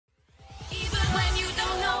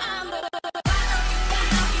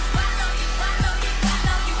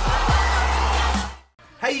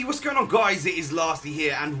Hey, what's going on guys? It is Lasty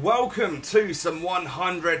here and welcome to some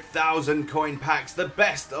 100,000 coin packs, the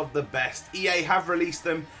best of the best. EA have released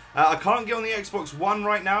them. I can't get on the Xbox One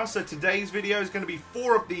right now, so today's video is going to be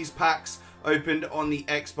 4 of these packs opened on the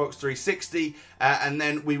Xbox 360, and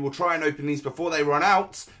then we will try and open these before they run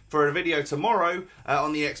out for a video tomorrow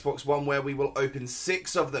on the Xbox One where we will open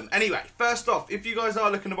 6 of them. Anyway, first off, if you guys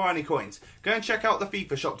are looking to buy any coins, go and check out the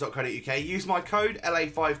fifashop.co.uk. Use my code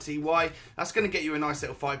LA5TY. That's going to get you a nice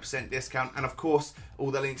little 5% discount, and of course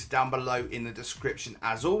all the links down below in the description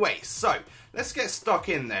as always. So let's get stuck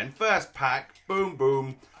in then. First pack, boom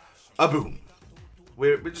boom, a boom.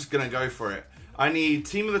 We're just going to go for it. I need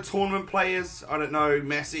team of the tournament players. I don't know,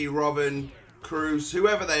 Messi, Robin, Cruz,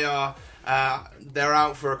 whoever they are. They're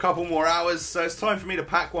out for a couple more hours, so it's time for me to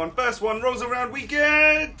pack one. First one rolls around, we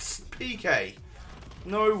get PK.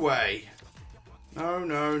 No way.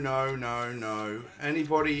 No.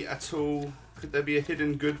 Anybody at all? Could there be a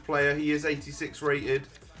hidden good player? He is 86 rated.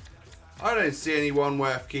 I don't see anyone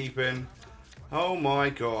worth keeping. Oh my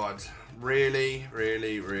god. Really?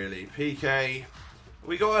 PK.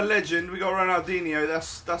 We got a legend, we got Ronaldinho,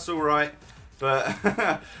 that's alright, but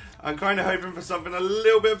I'm kind of hoping for something a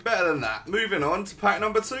little bit better than that. Moving on to pack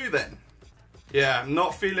number 2 then. Yeah, I'm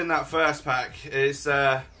not feeling that first pack. It's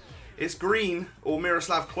green, or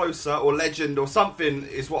Miroslav Klose, or legend, or something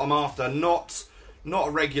is what I'm after, not a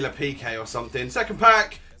regular PK or something. Second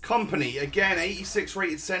pack, Company, again, 86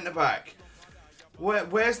 rated centre back.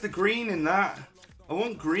 Where's the green in that? I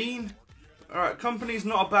want green. Alright, Company's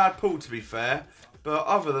not a bad pull to be fair. But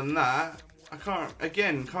other than that, I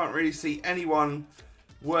can't really see anyone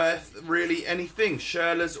worth really anything.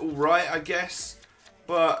 Schürrle's alright, I guess.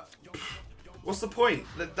 But what's the point?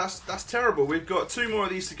 That's terrible. We've got 2 more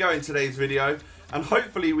of these to go in today's video. And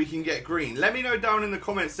hopefully we can get green. Let me know down in the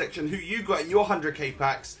comments section who you got in your 100k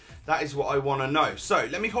packs. That is what I want to know. So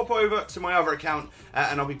let me hop over to my other account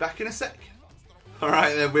and I'll be back in a sec.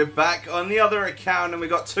 Alright then, we're back on the other account and we've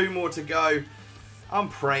got 2 more to go. I'm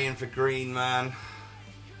praying for green, man.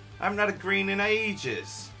 I haven't had a green in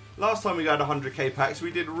ages. Last time we got 100k packs,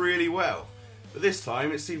 we did really well. But this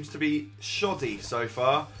time, it seems to be shoddy so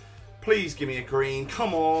far. Please give me a green.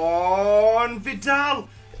 Come on, Vidal!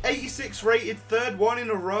 86 rated, 3rd one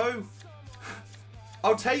in a row.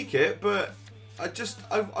 I'll take it, but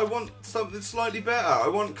I want something slightly better. I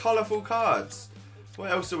want colourful cards.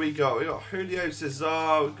 What else have we got? We got Julio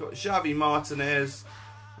Cesar, we've got Xavi Martinez,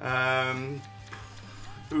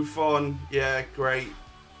 Buffon, yeah, great.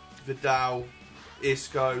 Vidal,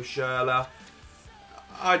 Isco, Schürrle.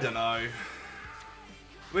 I don't know.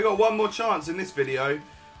 We got 1 more chance in this video.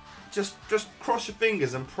 Just cross your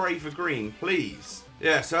fingers and pray for green, please.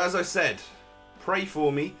 Yeah, so as I said, pray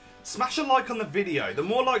for me. Smash a like on the video. The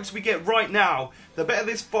more likes we get right now, the better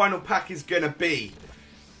this final pack is gonna be.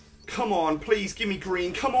 Come on, please give me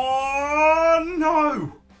green. Come on!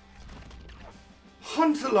 No!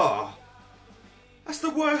 Huntelaar. That's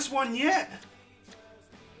the worst one yet.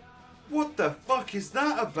 What the fuck is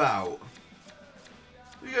that about?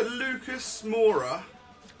 We got Lucas Moura.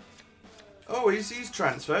 Oh, he's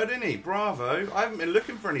transferred, isn't he? Bravo. I haven't been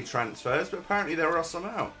looking for any transfers, but apparently there are some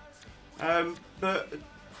out. But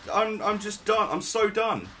I'm just done. I'm so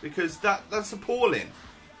done because that's appalling.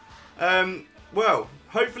 Well,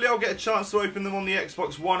 hopefully I'll get a chance to open them on the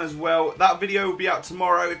Xbox One as well. That video will be out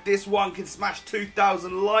tomorrow. If this one can smash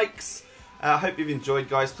 2,000 likes. I hope you've enjoyed,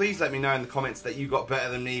 guys. Please let me know in the comments that you got better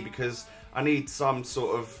than me because I need some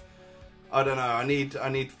sort of, I don't know, I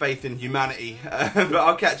need faith in humanity. But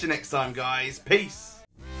I'll catch you next time, guys. Peace.